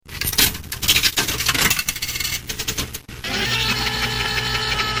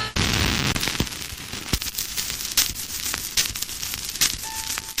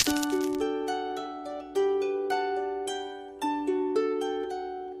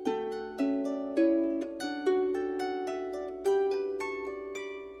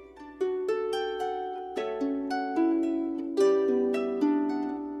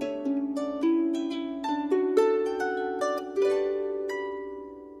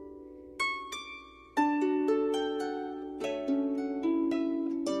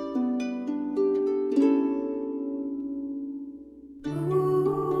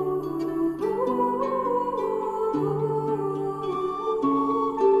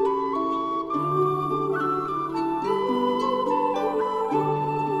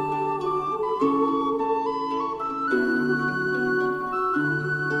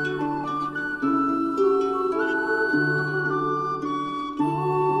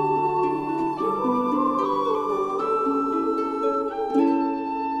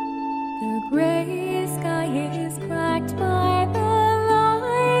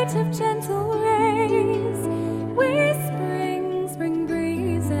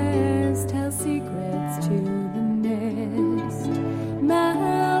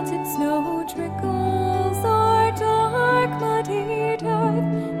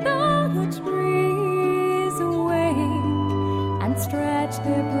stretch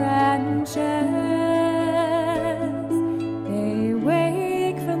their branches. They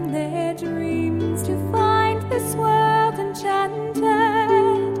wake from their dreams to find this world enchanted.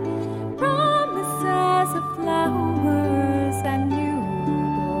 Promises of flowers and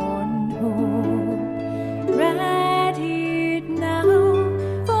newborn hope. Ready now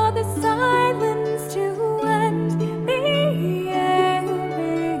for the silence to end. The air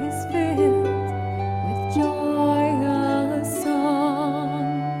is filled with joyous song.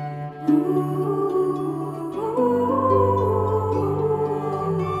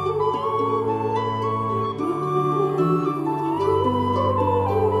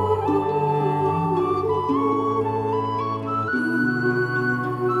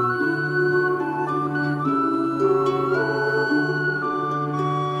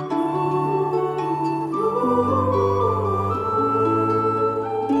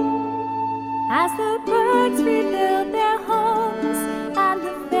 As the birds rebuild their homes and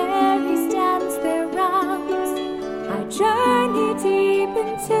the fairies dance their rounds, I journey deep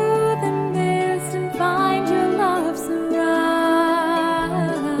into the mist and find your love surrounds.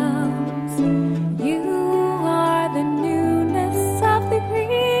 You are the newness of the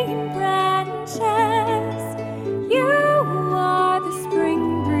green branches. You are the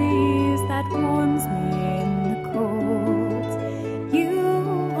spring breeze that warms me in the cold.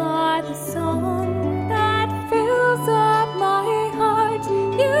 You are the song that fills up my heart.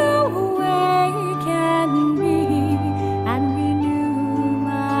 You awaken me and renew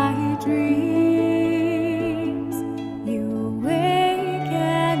my dreams. You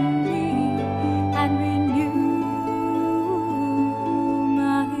awaken me and renew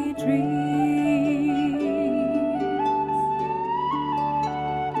my dreams.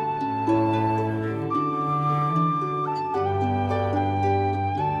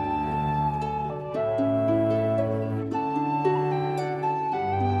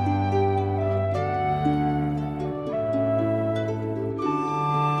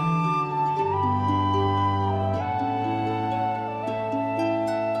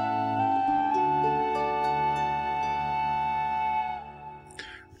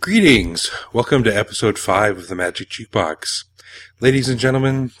 Greetings! Welcome to episode 5 of the Magic Jukebox. Ladies and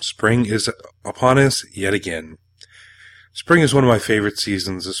gentlemen, spring is upon us yet again. Spring is one of my favorite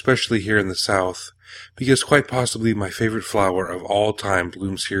seasons, especially here in the South, because quite possibly my favorite flower of all time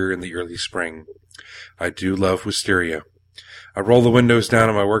blooms here in the early spring. I do love wisteria. I roll the windows down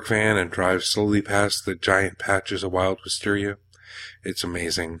in my work van and drive slowly past the giant patches of wild wisteria. It's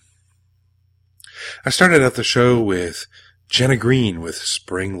amazing. I started out the show with Jenna Green with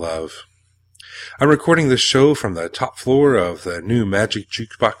Spring Love. I'm recording this show from the top floor of the new Magic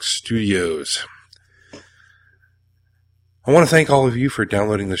Jukebox Studios. I want to thank all of you for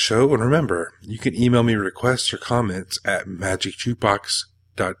downloading the show, and remember, you can email me requests or comments at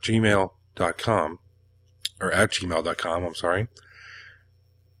magicjukebox.gmail.com, or at gmail.com, I'm sorry.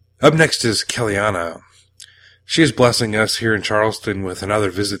 Up next is Kellyanna. She is blessing us here in Charleston with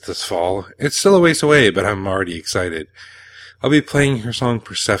another visit this fall. It's still a ways away, but I'm already excited. I'll be playing her song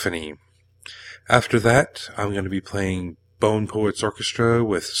Persephone. After that, I'm going to be playing Bone Poets Orchestra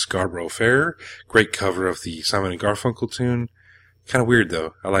with Scarborough Fair. Great cover of the Simon & Garfunkel tune. Kind of weird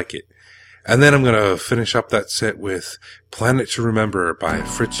though. I like it. And then I'm going to finish up that set with Planet to Remember by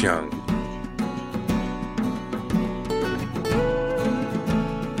Fritz Young.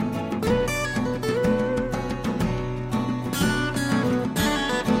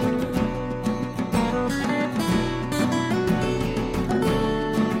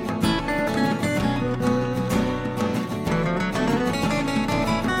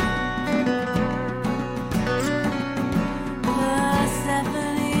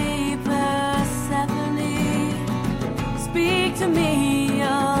 Speak to me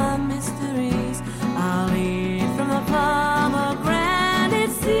your mysteries. I'll eat from the pomegranate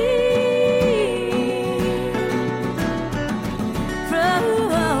seed. From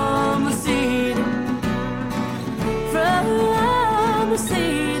the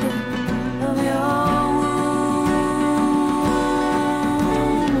seed of your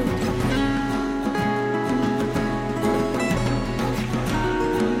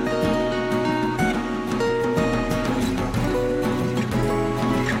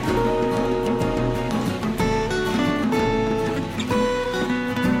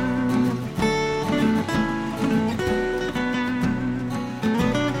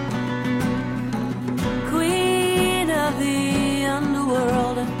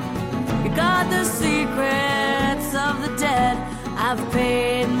I've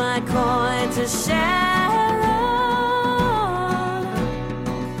paid my coin to Sharon.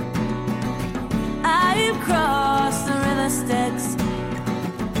 I have crossed the river Styx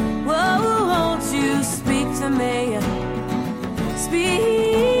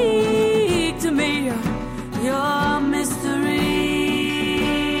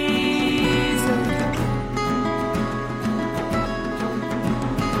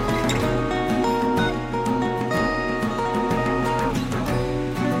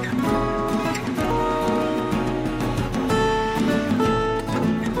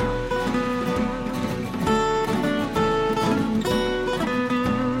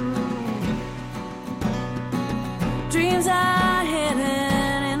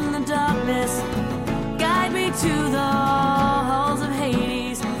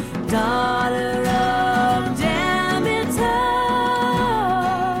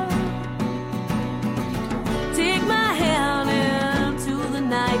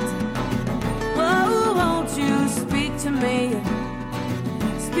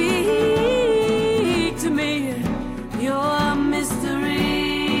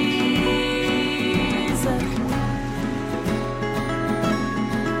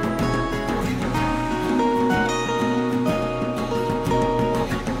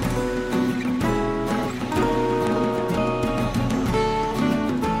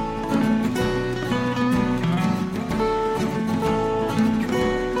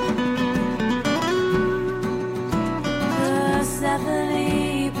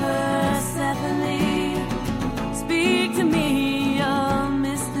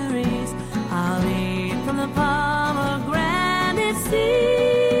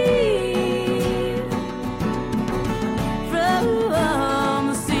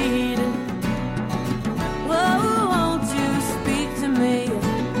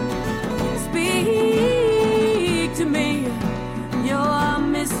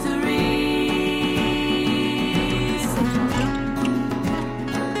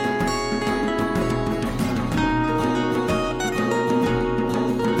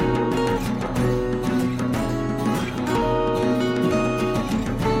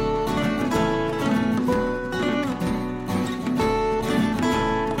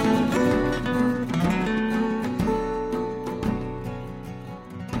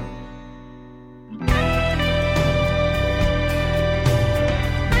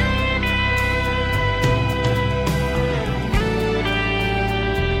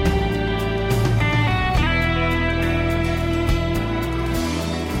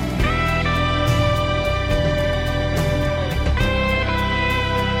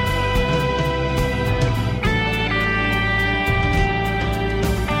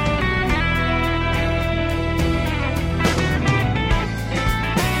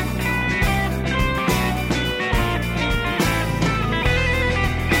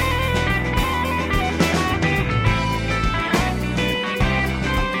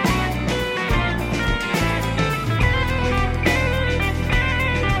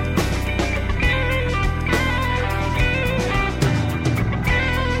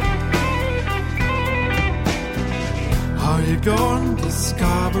going to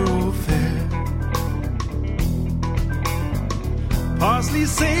Scarborough Fair? Parsley,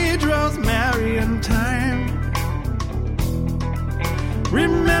 sage, rosemary, and thyme.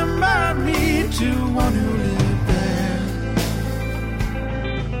 Remember me to one who lived there.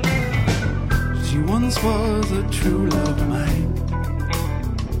 She once was a true love of mine.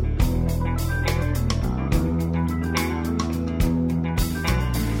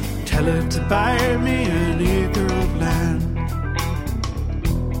 Tell her to buy me an acre of land.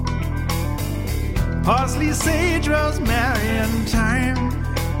 Parsley, sage, rosemary, and thyme.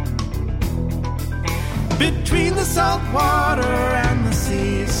 Between the salt water and the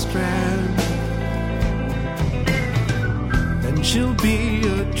sea strand, then she'll be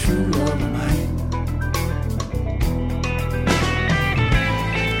a true love of mine.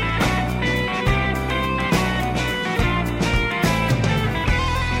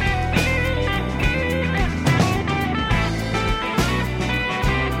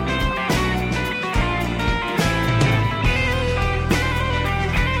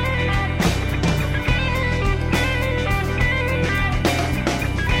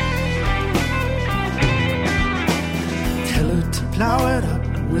 Plow it up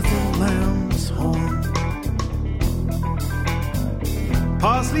with a lamb's horn.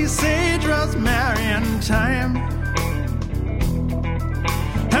 Parsley, sage, rosemary, and thyme.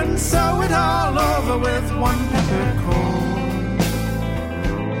 And sow it all over with one peppercorn.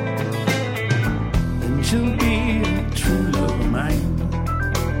 Then she'll be a true love of mine.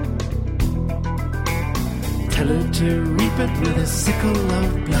 Tell her to reap it with a sickle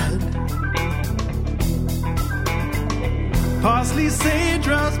of blood. Parsley, sage,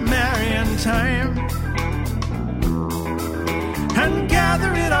 rosemary, and thyme. And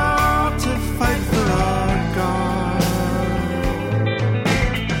gather it all to fight for our God.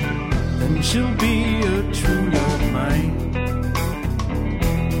 Then she'll be a true love of mine.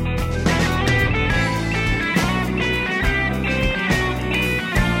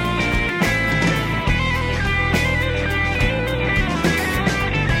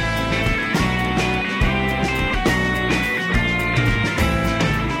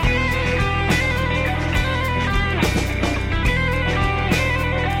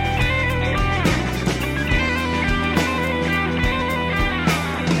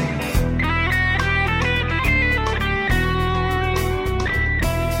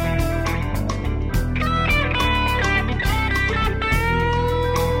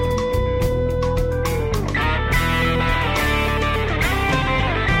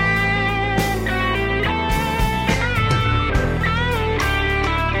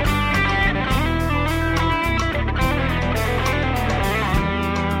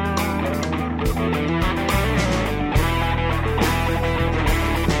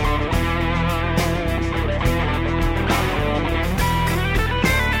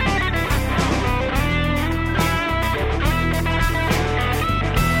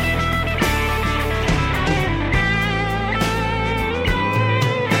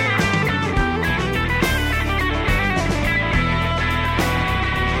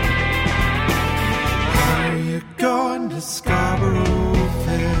 Scarborough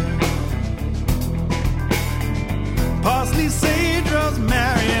Fair. Parsley, sage,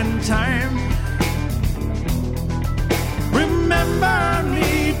 rosemary, and thyme. Remember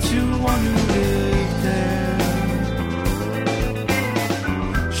me to one who lived there.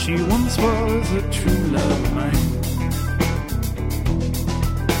 She once was a true love of mine.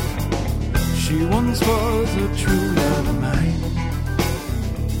 She once was a true love of mine.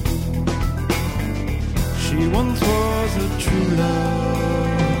 She once was a true love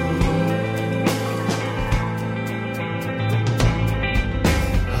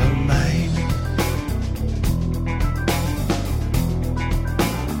of mine.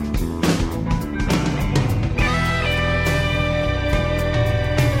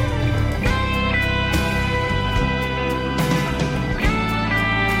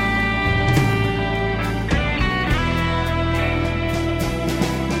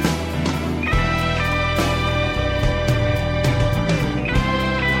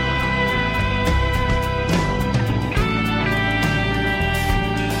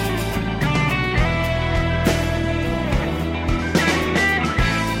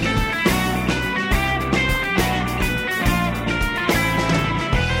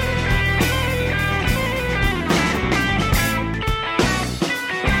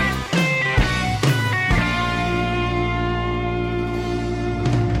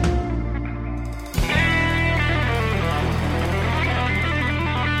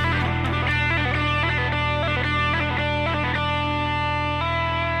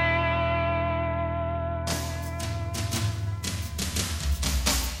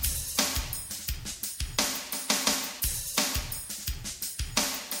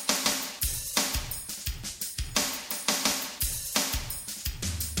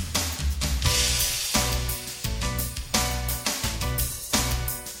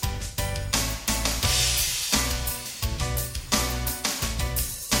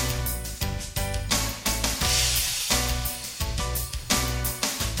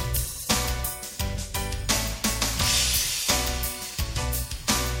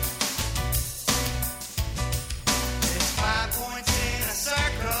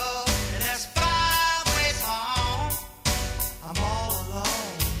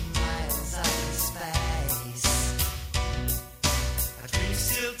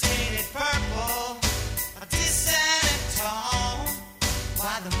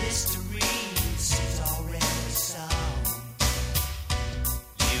 why the mystery is already solved.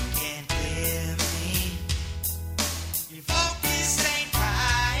 You can't clear me. Your focus ain't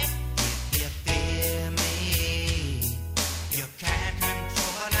right. If you fear me, you can't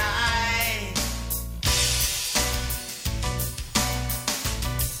control the night.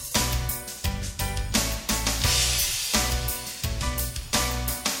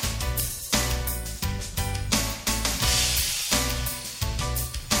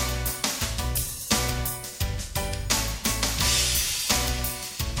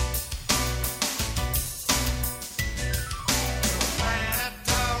 Planet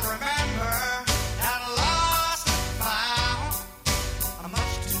to remember, at lost and found. I'm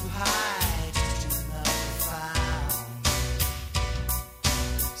much too high just to know found.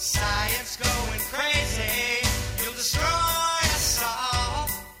 Science going crazy, you'll destroy us all.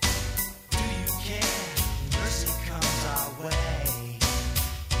 Do you care? Mercy comes our way.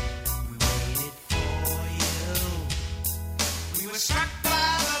 We waited for you. We were struck by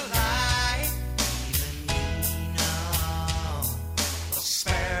the light. Even we know the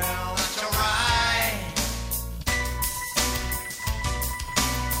spell that you're right.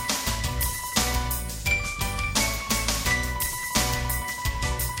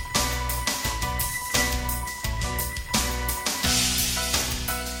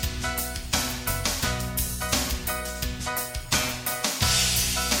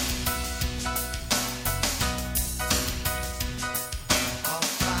 All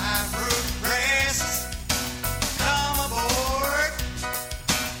 5 root races come aboard.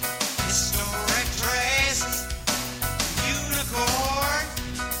 Historic traces, unicorn.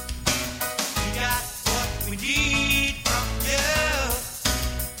 We got what we need from you.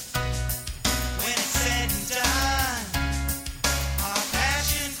 When it's said and done, our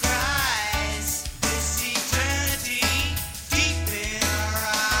passion cries. This eternity deep in our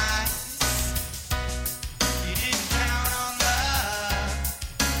eyes. You didn't count on love,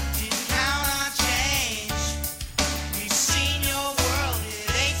 didn't count on change. We've seen your world,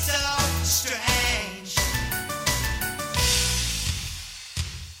 it ain't so strange.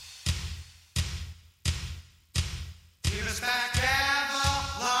 Give us back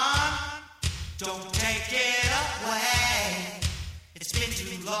Avalon, don't take it away. It's been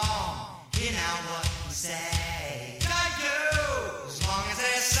too long, hear now what we say. To you, as long as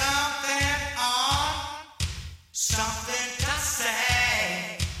there's something on, something to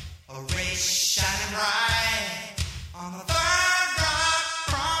say. A ray shining bright on the third rock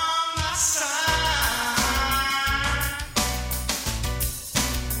from the sun.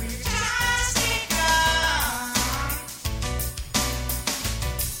 We've just begun.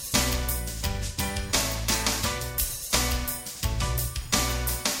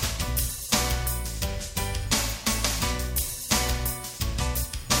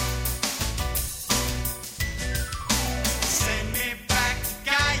 Send me back to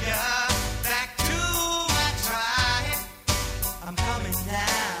Gaia, back to my tribe. I'm coming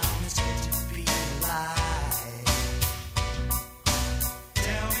down, it's good to be alive.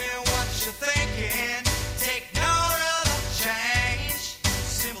 Tell me what you're thinking, take note of the change.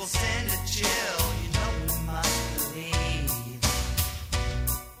 Simple send a chill, you know we must believe.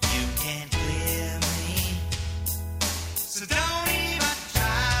 You can't clear me, so don't even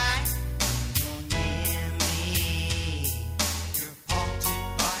try. You're near me, you're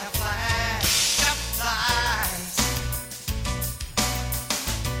haunted by a flash of light.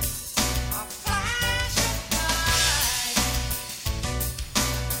 A flash of light.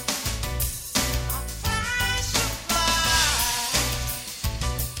 A flash of light.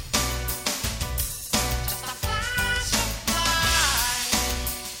 Just a flash of light.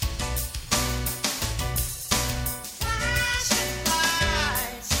 Flash of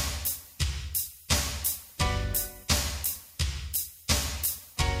light.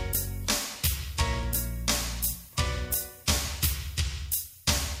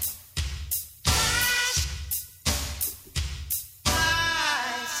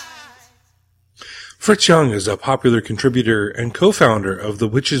 Fritz Young is a popular contributor and co-founder of The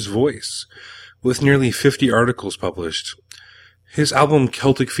Witch's Voice, with nearly 50 articles published. His album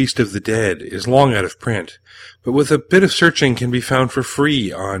Celtic Feast of the Dead is long out of print, but with a bit of searching can be found for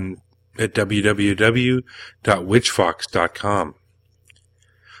free at www.witchfox.com.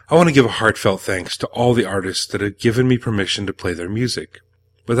 I want to give a heartfelt thanks to all the artists that have given me permission to play their music.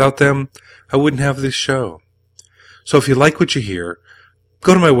 Without them, I wouldn't have this show. So if you like what you hear,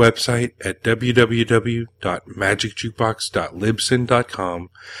 go to my website at www.magicjukebox.libsyn.com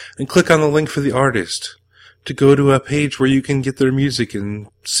and click on the link for the artist to go to a page where you can get their music and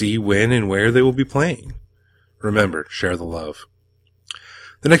see when and where they will be playing. Remember, share the love.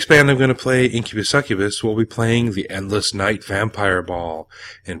 The next band I'm going to play, Incubus Succubus, will be playing the Endless Night Vampire Ball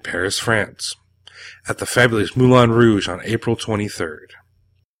in Paris, France, at the fabulous Moulin Rouge on April 23rd.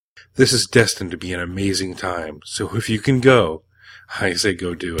 This is destined to be an amazing time, so if you can go, I say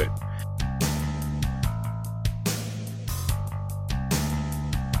go do it.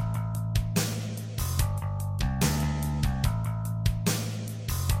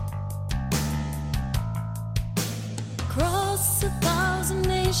 Across 1,000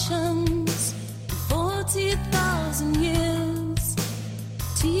 nations, 40,000 years,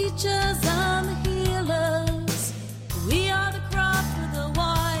 teachers and the healers, we are the craft of the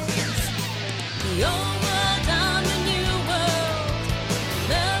wise, the old world and the new world.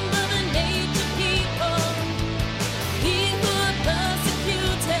 Remember the native people, people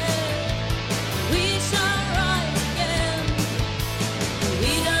persecuted, we shall rise again.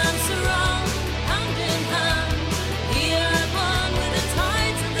 We dance around, hand in hand. We are one with the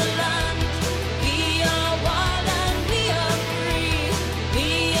tides of the land. We are wild and we are free. We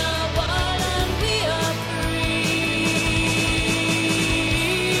are wild and we are free.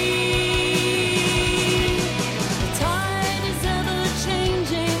 The tide is ever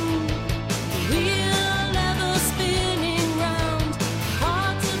changing, the wheel ever spinning round.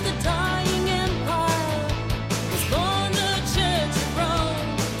 Heart of the dying empire was born the Church of Rome.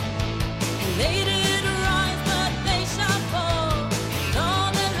 And they did rise, but they shall fall. And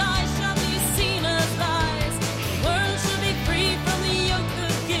all their lies shall be seen as lies. The world shall be free from the yoke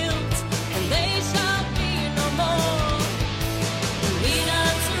of guilt, and they shall be no more. And we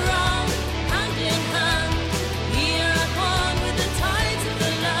dance around, hand in hand. We are one with the tides of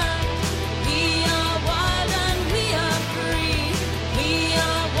the land. We are wild and we are free. We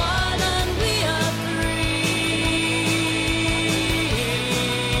are wild and we are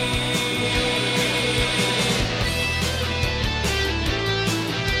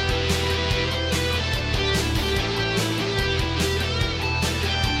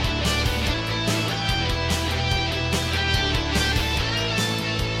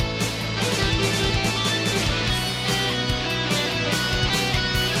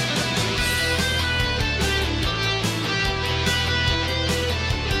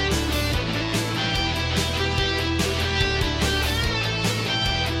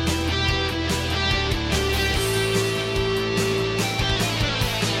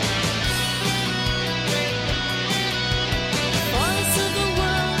voice of the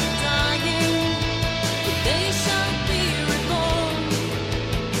world dying, but they shall be reborn.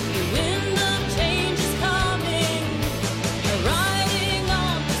 The wind of change is coming, riding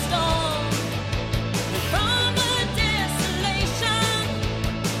on the storm. And from the desolation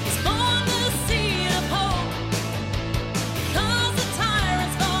is born the seed of hope. Because the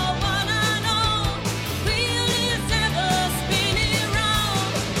tyrants fall one and all, the wheel is ever spinning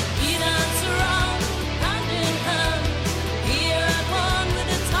round. We dance around, hand in hand. We are one with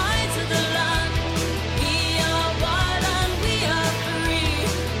the tides of the land. We are wild and we are free.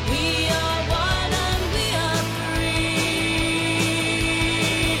 We are wild and we are free.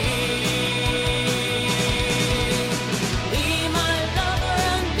 Be my lover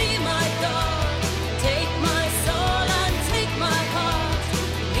and be my God. Take my soul and take my heart.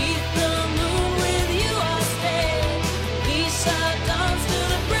 Beneath the moon with you I'll stay. We shall dance till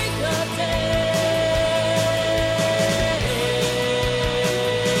the break of day.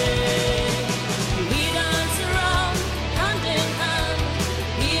 We dance around, hand in hand.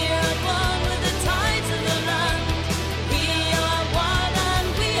 We are one with the tides of the land. We are wild and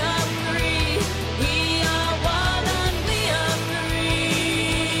we are free. We are wild and we are free.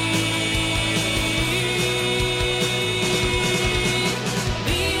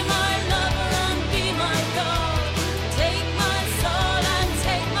 Be my lover and be my God. Take my soul and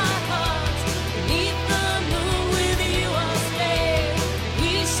take my heart. Beneath the moon with you I'll stay.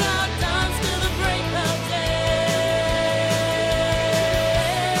 We shall dance till the break of day.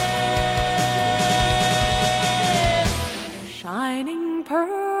 Shining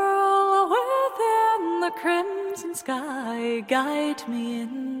pearl within the crimson sky, guide me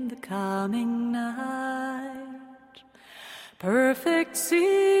in the coming night. Perfect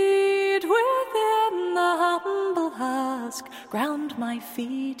seed within the humble husk, ground my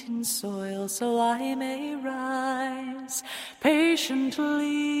feet in soil so I may rise. Patient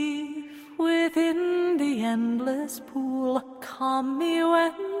leaf within the endless pool, calm me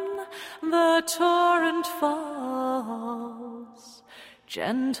when the torrent falls.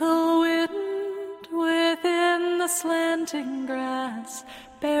 Gentle wind within the slanting grass,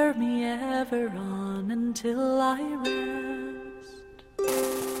 bear me ever on until I rest.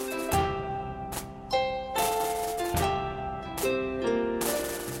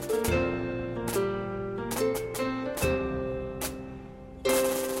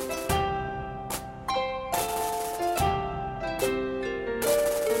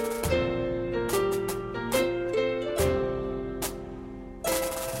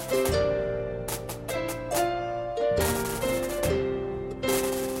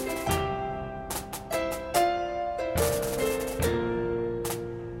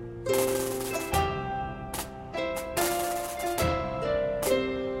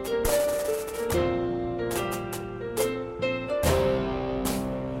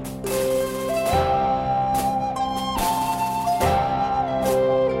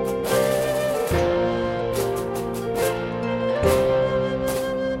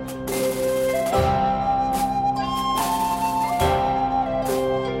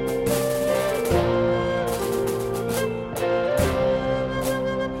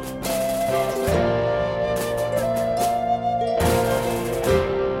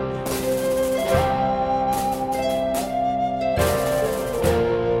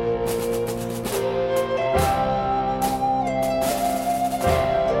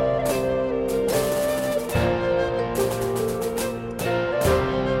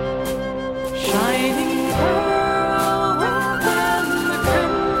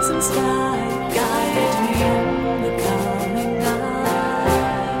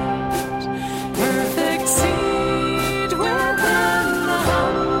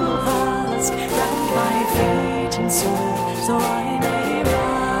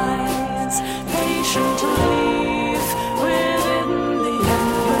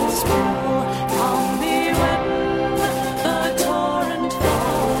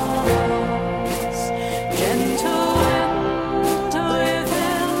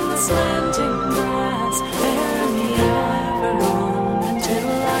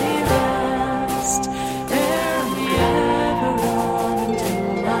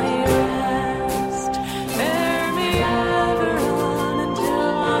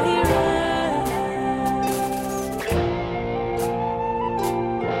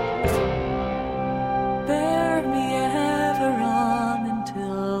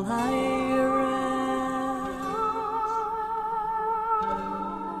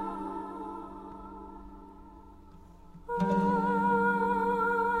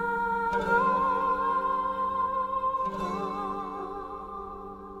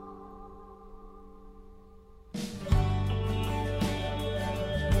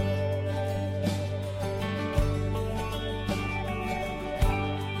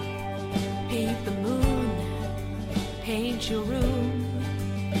 paint your room,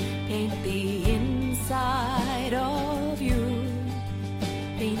 paint the inside of you,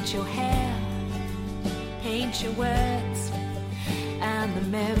 paint your hair, paint your words, and the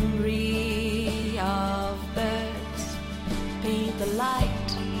memory of birds. Paint the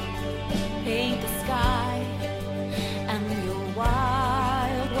light, paint the sky, and your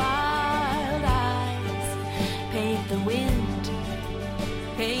wild, wild eyes. Paint the wind,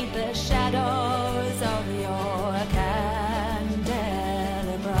 paint the shadows of your candelabra.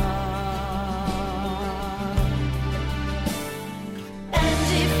 And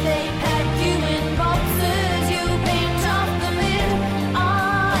if they pack you in boxes, you paint off the lid. I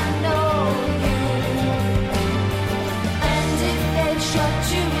know you. And if they shut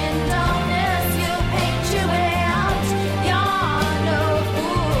you in darkness, you paint your way out. You're no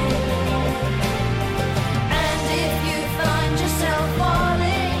fool. And if you find yourself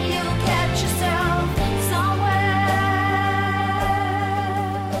falling, you catch yourself somewhere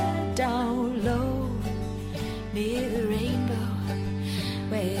down low near the rainbow,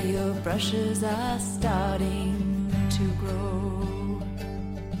 where your brushes are starting to grow.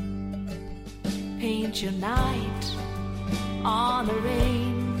 Paint your night on the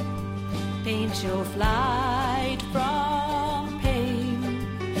rain, paint your flight from pain,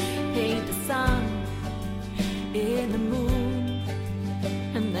 paint the sun in the moon,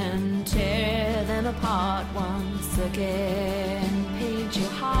 and then tear them apart once again. Paint your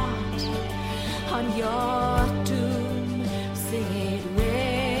heart on your tomb, sing it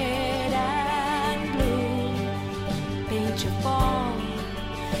red and blue. Paint your fall,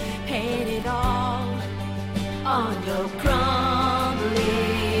 paint it all on your crumbling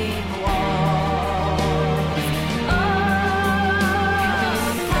walls. Oh,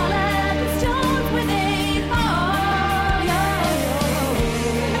 colour the stones where they fall.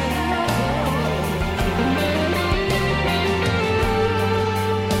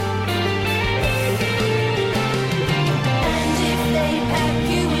 And if they pack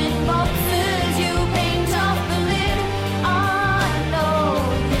you in boxes, you paint off the lid. I know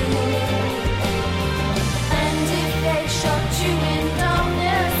you. And if they shut you in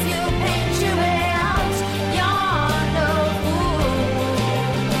darkness, you paint your way out. You're no fool.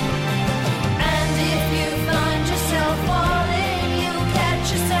 And if you find yourself falling, you catch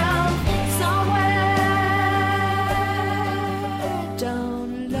yourself somewhere down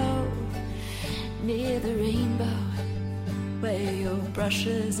low near the rainbow, where your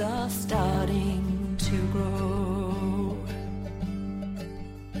brushes are starting to grow.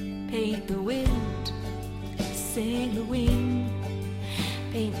 Paint the wind, sing the wind,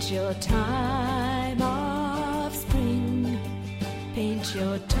 paint your time of spring, paint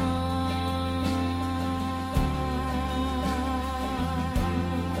your time.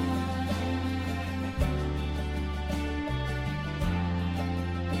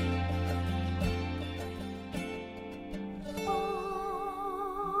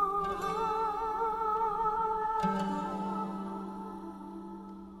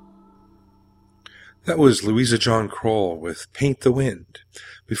 That was Louisa John Kroll with Paint the Wind.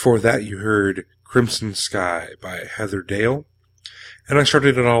 Before that you heard Crimson Sky by Heather Dale. And I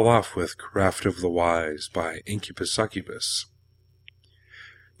started it all off with Craft of the Wise by Incubus Succubus.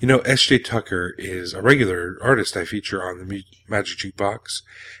 You know, S.J. Tucker is a regular artist I feature on the Magic Jukebox,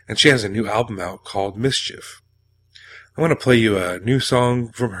 and she has a new album out called Mischief. I want to play you a new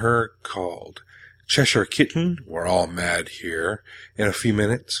song from her called Cheshire Kitten, We're All Mad Here, in a few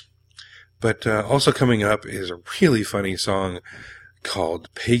minutes. But also coming up is a really funny song called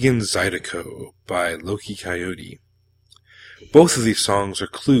Pagan Zydeco by Loki Coyote. Both of these songs are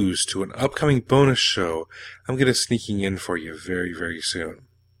clues to an upcoming bonus show I'm going to sneaking in for you very, very soon.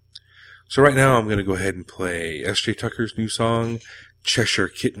 So right now I'm going to go ahead and play S.J. Tucker's new song, Cheshire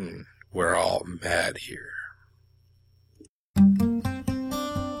Kitten, We're All Mad Here.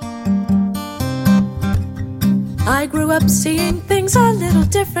 I grew up seeing things a little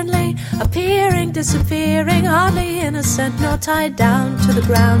differently, appearing, disappearing, hardly innocent, nor tied down to the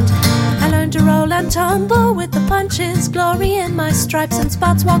ground. I learned to roll and tumble with the punches, glory in my stripes and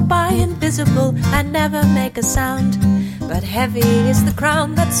spots, walk by invisible and never make a sound. But heavy is the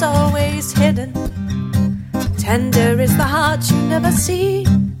crown that's always hidden, tender is the heart you never see.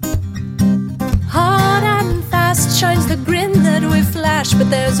 Hard and fast shines the grin that we flash, but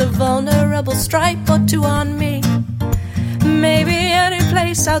there's a vulnerable stripe or two on me. Maybe any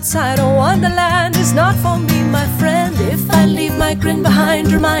place outside of Wonderland is not for me, my friend. If I leave my grin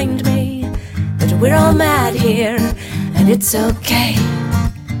behind, remind me that we're all mad here, and it's okay.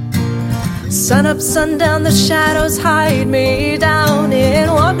 Sun up, sundown, the shadows hide me down in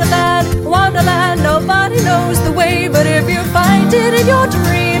Wonderland, Wonderland. Nobody knows the way, but if you find it in your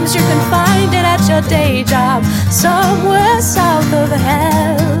dreams, you can find it at your day job, somewhere south of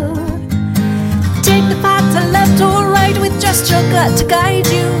hell. Take the path to left or right with just your gut to guide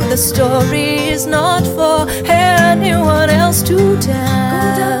you. The story is not for anyone else to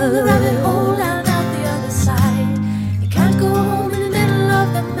tell. Go down the rabbit hole and out the other side. You can't go home in the middle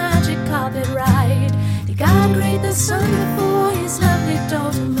of the magic carpet ride. You gotta greet the sun before his lovely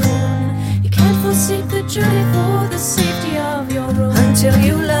daughter moon. You can't forsake the journey for the safety of your room until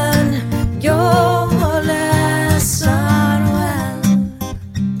you learn your lesson well.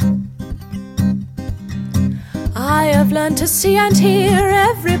 I have learned to see and hear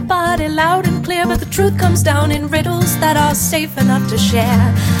everybody loud and clear, but the truth comes down in riddles that are safe enough to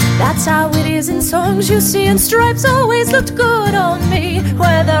share. That's how it is in songs you see, and stripes always looked good on me,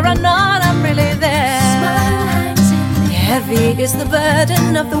 whether or not I'm really there. Smile hangs in the Heavy is the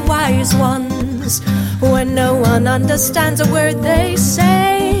burden of the wise ones when no one understands a word they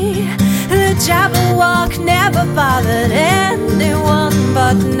say. The Jabberwock never bothered anyone,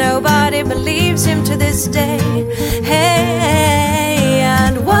 but nobody believes him to this day. Hey,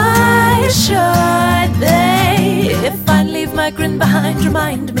 and why should they? If I leave my grin behind,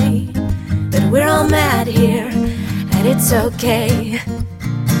 remind me that we're all mad here, and it's okay.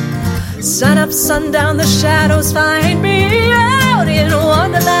 Sun up, sundown, the shadows find me out in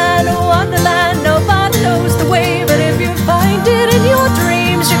Wonderland, Wonderland. Nobody knows the way, but if you find it in your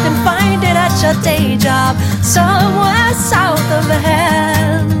dreams, you can find it at your day job, somewhere south of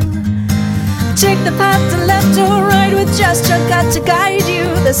hell. Take the path to left or right with just your gut to guide you.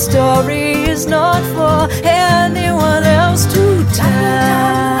 The story is not for anyone else to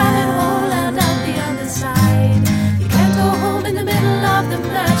tell. and out the other side. You can't go home in the middle of the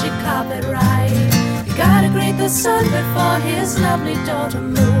magic carpet ride. You gotta greet the sun before his lovely daughter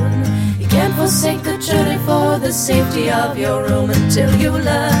moon. You can't forsake the journey for the safety of your room until you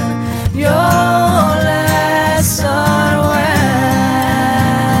learn your lesson well.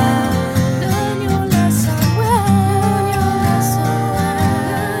 Learn your lesson well. Learn your lesson well.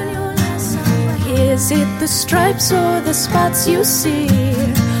 Learn your lesson well. Is it the stripes or the spots you see?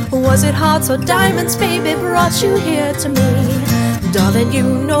 Was it hearts or diamonds, baby, brought you here to me? Darling, you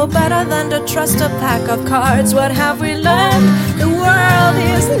know better than to trust a pack of cards. What have we learned? The world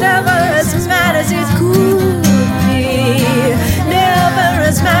is never as mad as it could be. Never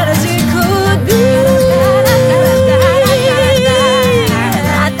as mad as it could be.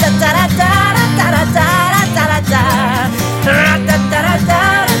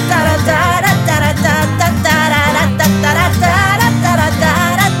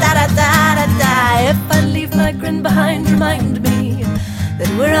 If I leave my grin behind, remind me that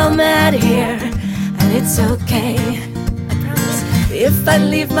we're all mad here, and it's okay. I promise. If I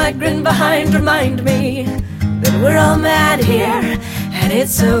leave my grin behind, remind me that we're all mad here, and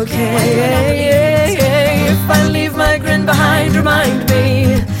it's okay. If I leave my grin behind, remind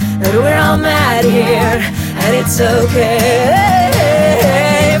me that we're all mad here, and it's okay.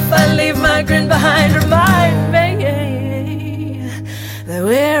 If I leave my grin behind, remind me that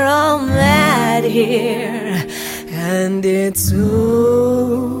we're all mad here, and it's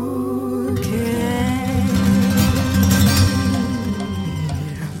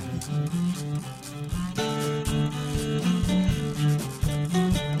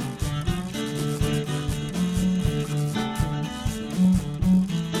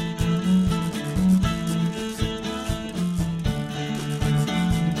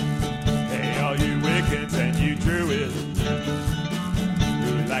Hey, all you Wiccans and you Druids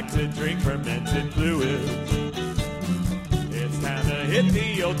who like to drink fermented fluids, it's time to hit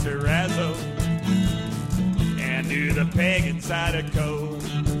the old terrazzo and do the pagan side of code.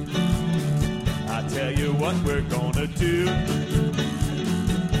 I tell you what we're gonna do.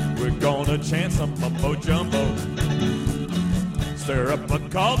 We're gonna chant some mumbo jumbo, stir up a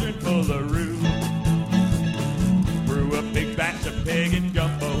cauldron full of roux, brew a big batch of pagan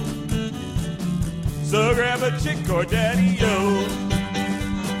gumbo. So grab a chick or daddy-o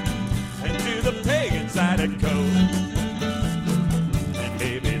and do the pagan side of code. And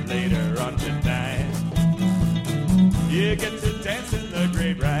maybe later on tonight you get to dance in the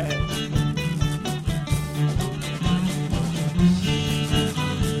great ride.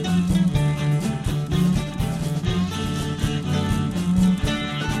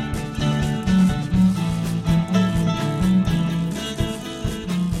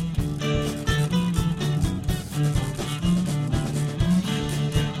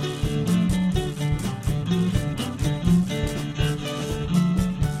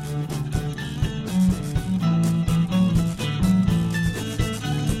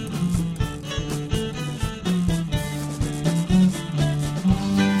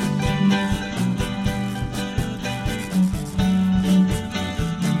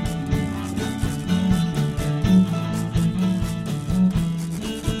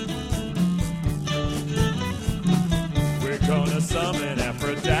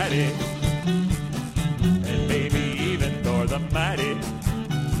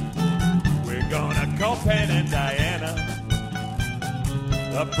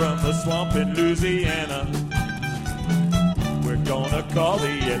 up from the swamp in Louisiana. We're gonna call the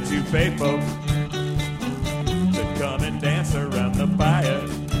Etoupe folk to come and dance around the fire.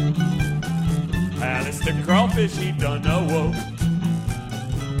 Alistair Crawfish, he done awoke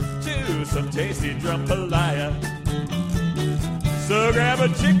to some tasty jambalaya. So grab a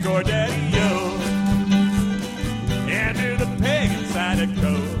chick or daddy-o and do the pig inside a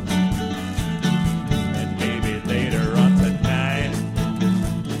coat. And maybe later on tonight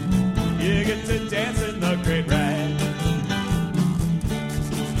you get to dance in the great ride.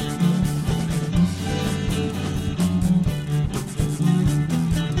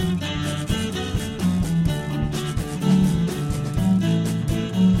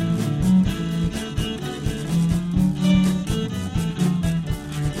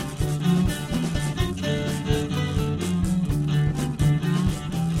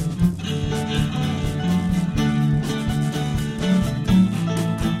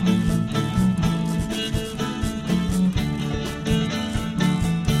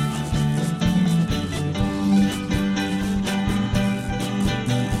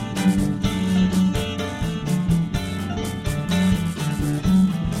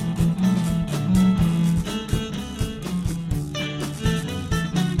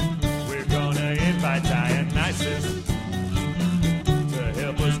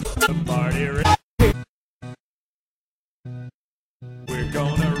 We're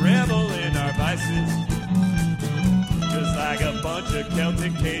gonna revel in our vices, just like a bunch of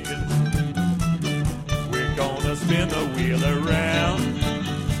Celtic Cajuns. We're gonna spin the wheel around.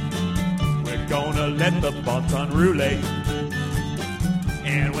 We're gonna let the bon ton roulette.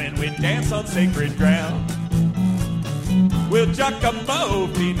 And when we dance on sacred ground, we'll Giacomo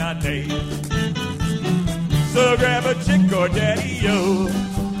Pinate. So grab a chick or daddy-o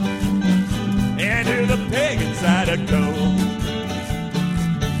and do the pig inside a coat.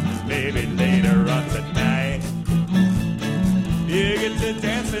 Maybe later on tonight you get to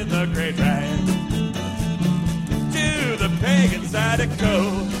dance in the great ride. Do the pig inside a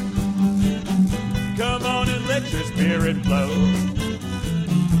coat. Come on and let your spirit flow.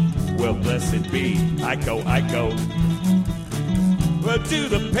 Well, blessed be, I go. Well, do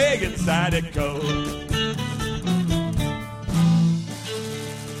the pig inside a coat.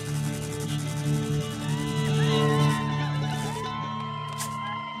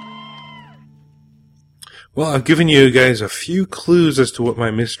 Well, I've given you guys a few clues as to what my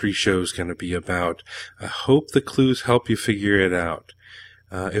mystery show is going to be about. I hope the clues help you figure it out.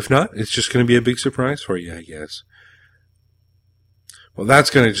 If not, it's just going to be a big surprise for you, I guess. Well, that's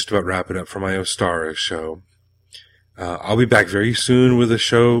going to just about wrap it up for my Ostara show. I'll be back very soon with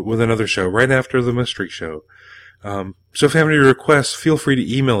another show, right after the mystery show. So if you have any requests, feel free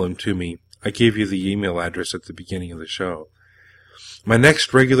to email them to me. I gave you the email address at the beginning of the show. My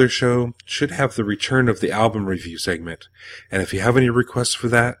next regular show should have the return of the album review segment. And if you have any requests for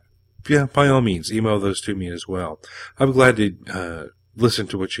that, yeah, by all means, email those to me as well. I'll be glad to listen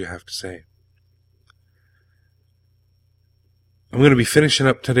to what you have to say. I'm going to be finishing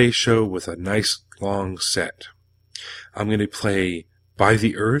up today's show with a nice long set. I'm going to play By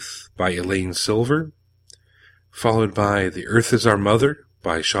the Earth by Elaine Silver, followed by The Earth is Our Mother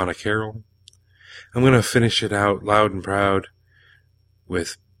by Shauna Carroll. I'm going to finish it out loud and proud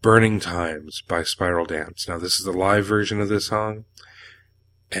with Burning Times by Spiral Dance. Now, this is the live version of this song,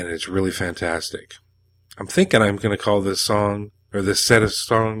 and it's really fantastic. I'm thinking I'm going to call this song, or this set of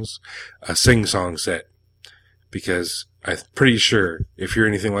songs, a sing-song set, because I'm pretty sure, if you're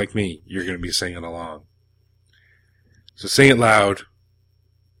anything like me, you're going to be singing along. So sing it loud,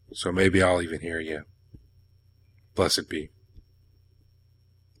 so maybe I'll even hear you. Blessed be.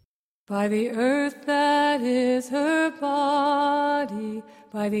 By the earth that is her body,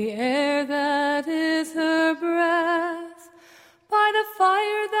 by the air that is her breath, by the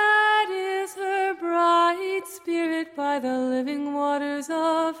fire that is her bright spirit, by the living waters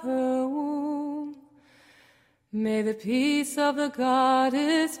of her womb, may the peace of the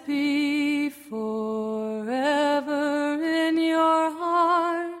goddess be forever in your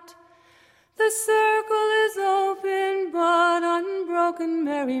heart. The circle is open, but unbroken,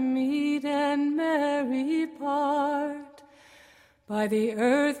 merry meet and merry part. By the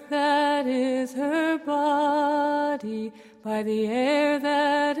earth that is her body, by the air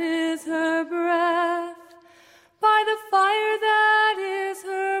that is her breath, by the fire that is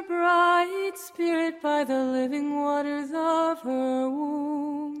her bright spirit, by the living waters of her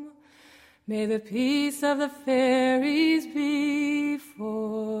womb, may the peace of the fairies be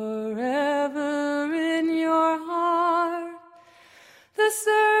forever in your heart. The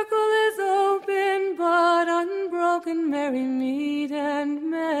circle is open, but unbroken, merry meet and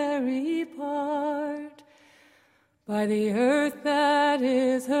merry by the earth that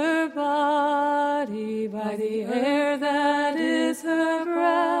is her body, by the air that is her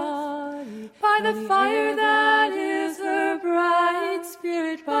breath, by the fire that is her bright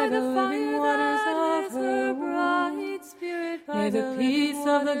spirit, by the living waters of her bright spirit, by the peace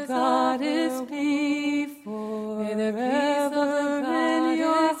of the goddess before, may the peace of the goddess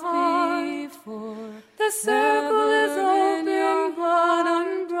your heart. The circle is open, but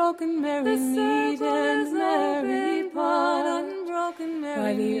unbroken, merry meet and merry part, unbroken, merry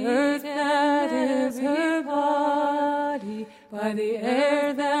by the earth that is her body, by the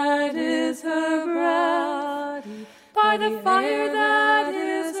air that is her breath, by the fire that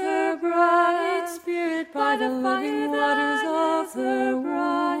is her bright spirit, by the living waters of her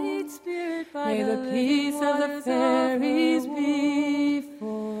bright spirit, may the peace of the fairies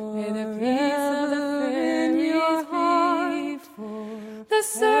before, may the peace of the fairies your heart. The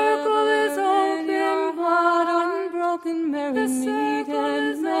circle is open, but unbroken, merry meet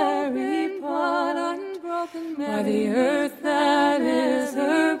and merry part, unbroken, by the earth that is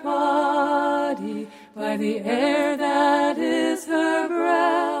her body, by the air that is her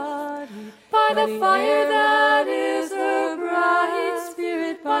breath, by the fire that is her bright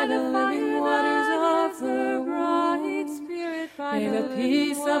spirit, by the living waters of her bright spirit, may the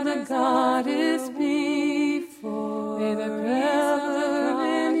peace of the goddess before, may the revel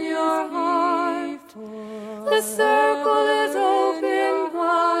in your heart. The circle is open,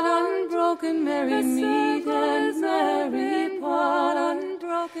 but unbroken, merry meet and merry part,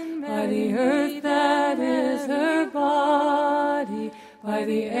 unbroken, by the earth that is her body, by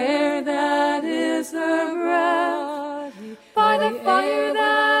the air that is her breath, by the fire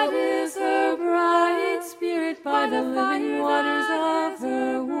that is her bright spirit, by the living waters of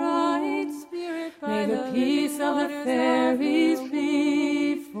her bright spirit, may the peace of the fairies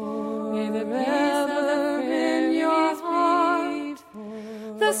before, may the revel in your heart.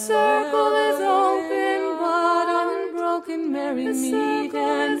 The circle is open, but unbroken, merry meet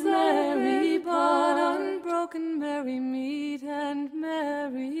and merry part, unbroken, merry meet and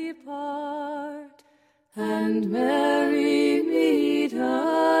merry part, and merry meet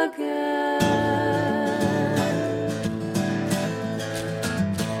again.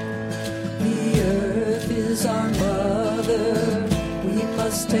 The earth is our mother, we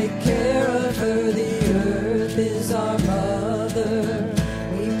must take care of her. The earth is our mother,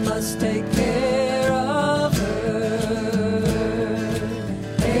 we must take care of her.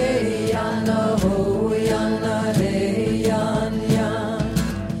 Hey, yana, ho, yana, hey, yan, yan.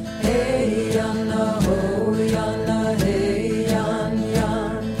 Hey, yana, ho, yana, hey, yan,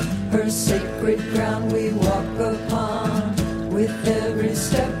 yan. Her sacred ground we walk upon, with every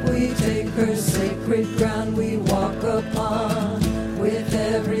step we take. Her sacred ground we walk upon, with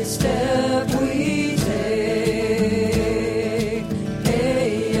every step we take.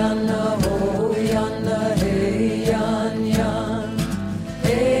 Hey, yana, ho, yana, hey, yan, yan.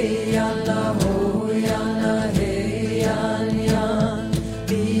 Hey, yana, ho, yana, hey, yan, yan.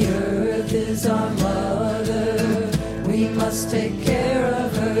 The earth is our mother, we must take care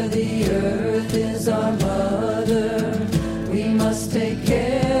of her. The earth is our mother, we must take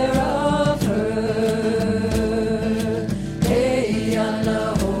care of her. Hey,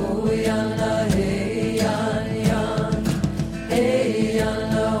 yana, ho, yana, hey, yan, yan. Hey,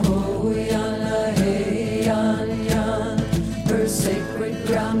 yana, ho, yana, hey, yan, yan. Her sacred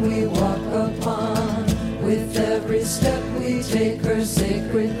ground we walk upon, with every step we take. Her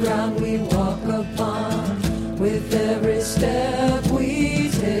sacred ground we walk upon, with every step we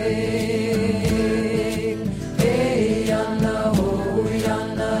take. Hey, yana, ho,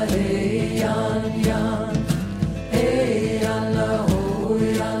 yana, hey, yan, yan. Hey, yana, ho,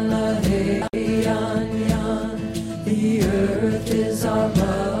 yana, hey, yan, yan. The earth is our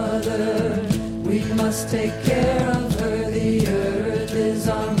mother, we must take care of her. The earth is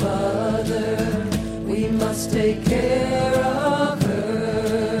our mother, we must take care of her.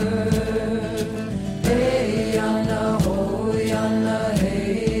 Hey, yana, ho, yana,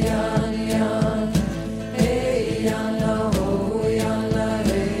 hey, yan, yan. Hey, yana, ho, yana,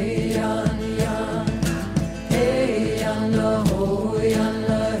 hey, yan, yan. Hey, yana, ho,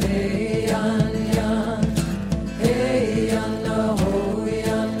 yana, hey, yan, yan. Hey, yana, ho,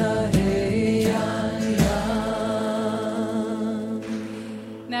 yana, hey, yan, yan.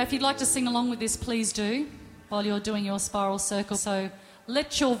 Now, if you'd like to sing along with this, please do, while you're doing your spiral circle. So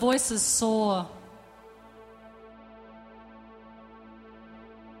let your voices soar.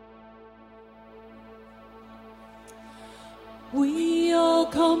 We all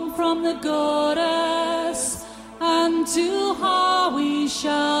come from the goddess, and to her we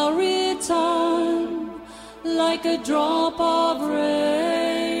shall return. like a drop of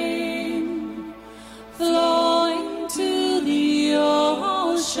rain flowing to the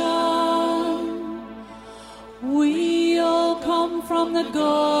ocean. We all come from the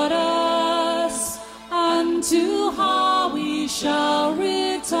goddess, and to her we shall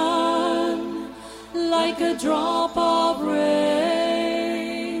return, like a drop of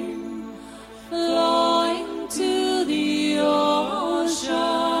rain flowing to the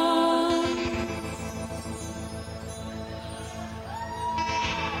ocean.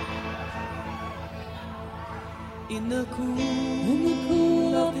 In the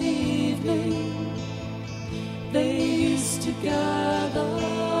cool of the evening, they used to gather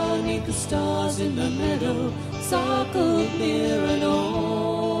 'neath the stars in the meadow, circled near an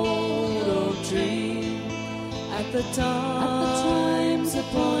old oak tree. At the times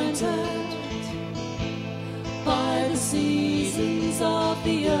appointed by the seasons of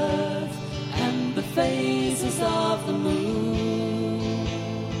the earth and the phases of the moon.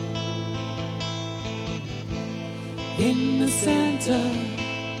 In the center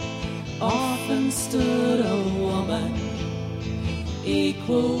often stood a woman,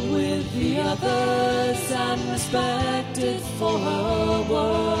 equal with the others and respected for her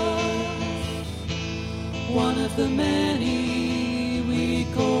worth. One of the many we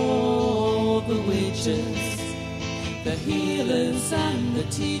call the witches, the healers and the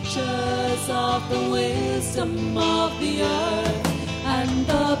teachers of the wisdom of the earth. And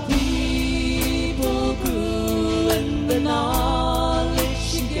the people grew in the knowledge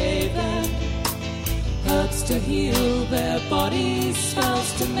she gave them, herbs to heal their bodies, spells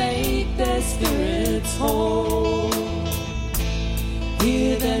to make their spirits whole.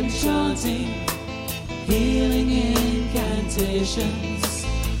 Hear them chanting, healing incantations,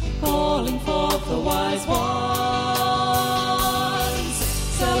 calling forth the wise ones,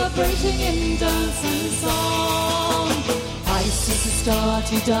 celebrating in dance and song. Isis,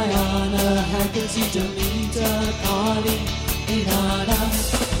 Astarte, Diana, Hecate, Demeter, Kali, Inanna.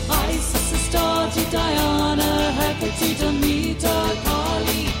 Isis, Astarte, Diana, Hecate, Demeter,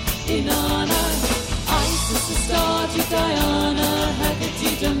 Kali, Inanna. Isis, Astarte, Diana,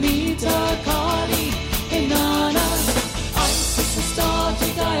 Hecate, Demeter, Kali, Inanna. Isis, Astarte,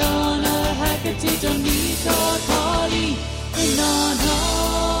 Diana, Hecate, Demeter, Kali, Inanna.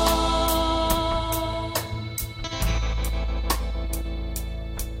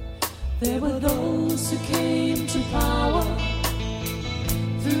 There were those who came to power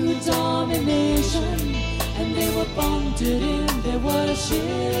through domination, and they were bonded in their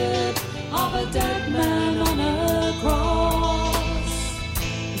worship of a dead man on a cross.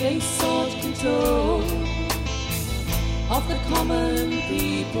 They sought control of the common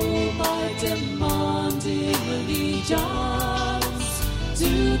people by demanding allegiance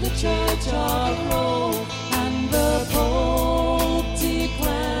to the Church of Rome, and the Pope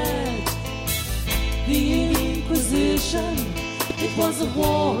declared the Inquisition. It was a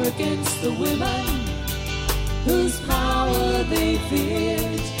war against the women whose power they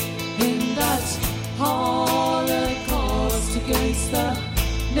feared in that holocaust against the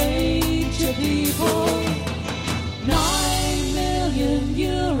nature people. 9 million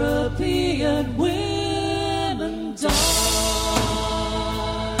European women died.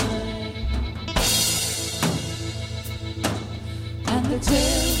 And the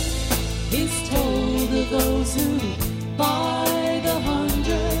tale is told of those who by the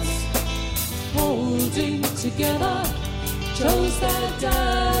hundreds, holding together, chose their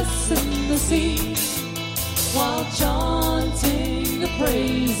deaths in the sea, while chanting the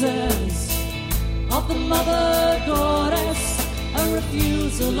praises of the mother goddess, a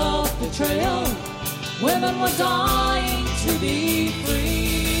refusal of betrayal. Women were dying to be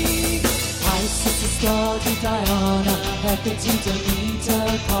free. Isis, Astarte, Diana, Hecate, Demeter,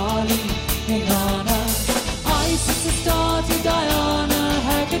 Kali, Inanna. Isis, Astarte, Diana,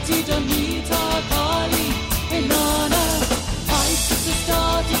 Hecate, Demeter, Kali, Inanna. Isis,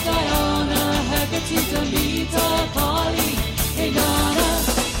 Astarte, Diana, Hecate, Demeter, Kali, Inanna.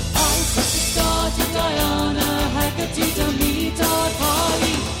 Isis, Astarte, Diana, Hecate, Demeter,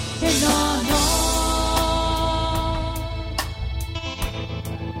 Kali, Inanna.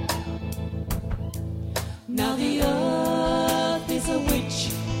 Now the earth is a witch,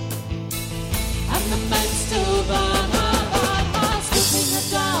 and the men still burn her, stripping her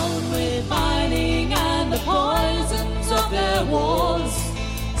down with mining and the poisons of their wars.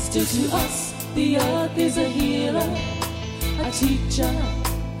 Still to us, the earth is a healer, a teacher,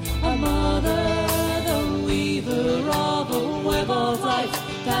 a mother, the weaver of a web of life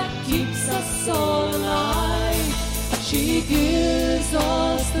that keeps us all alive. She gives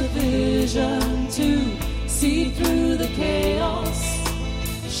us the vision to see through the chaos.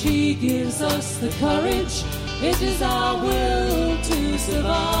 She gives us the courage, it is our will to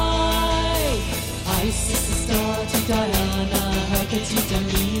survive. Isis, Astarte, Diana, Hecate,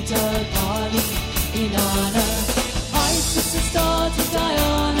 Demeter, Kali, Inanna. Isis, Astarte,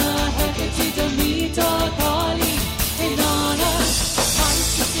 Diana, Hecate, Demeter, Kali, Inanna.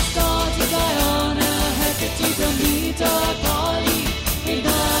 Isis, Astarte, Diana, Hecate, Demeter, Kali,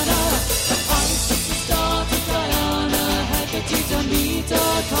 Inanna. Isis, Astarte, Diana, Hecate, Demeter,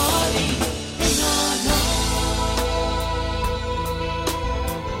 Kali, Inanna.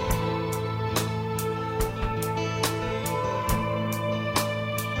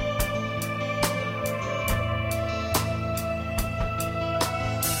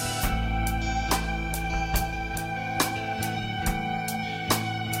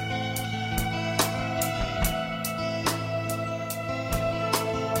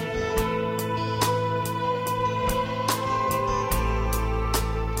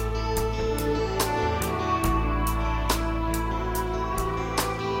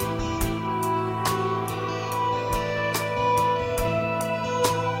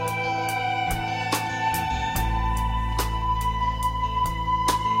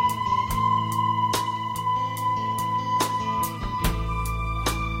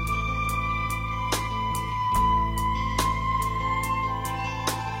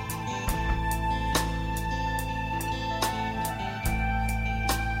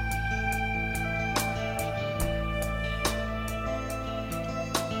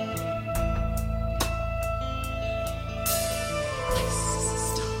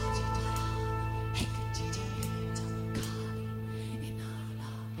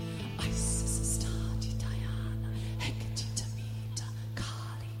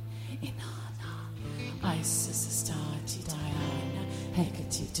 Isis, Astarte, Diana,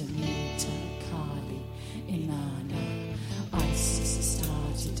 Hecate, Demeter, Kali, Inanna. Isis,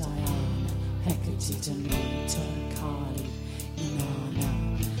 Astarte, Diana, Hecate, Demeter, Kali, Inanna.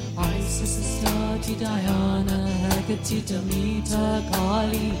 Isis, Astarte, Diana, Hecate, Demeter,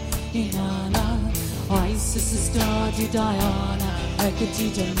 Kali, Inanna. Isis, Astarte, Diana, Hecate,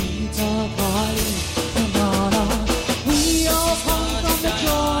 Demeter, Kali, Inanna. We all come from the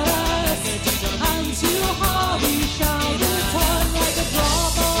goddess, and to her we shall return like a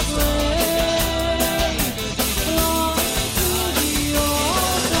drop of rain, flowing through the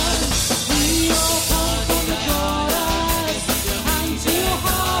ocean. We all come from the goddess, and to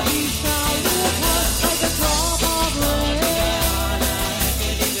her we shall return like a drop of rain,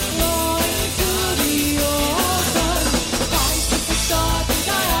 flowing through the ocean. Isis, Astarte,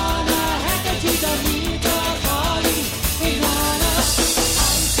 Diana, Hecate, Demeter, Kali, Inanna.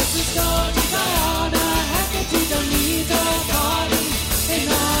 Isis, Astarte, Diana, Hecate, Demeter, Kali,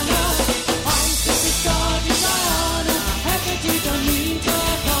 Inanna. Isis, Astarte, Diana, Hecate, Demeter,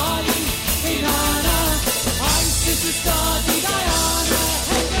 Kali, Inanna. Isis, Astarte, Diana,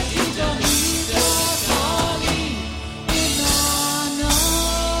 Hecate, Demeter, Kali, Inanna.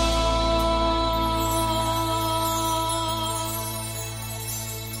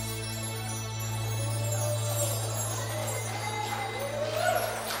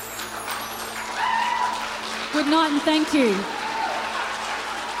 Good night and thank you.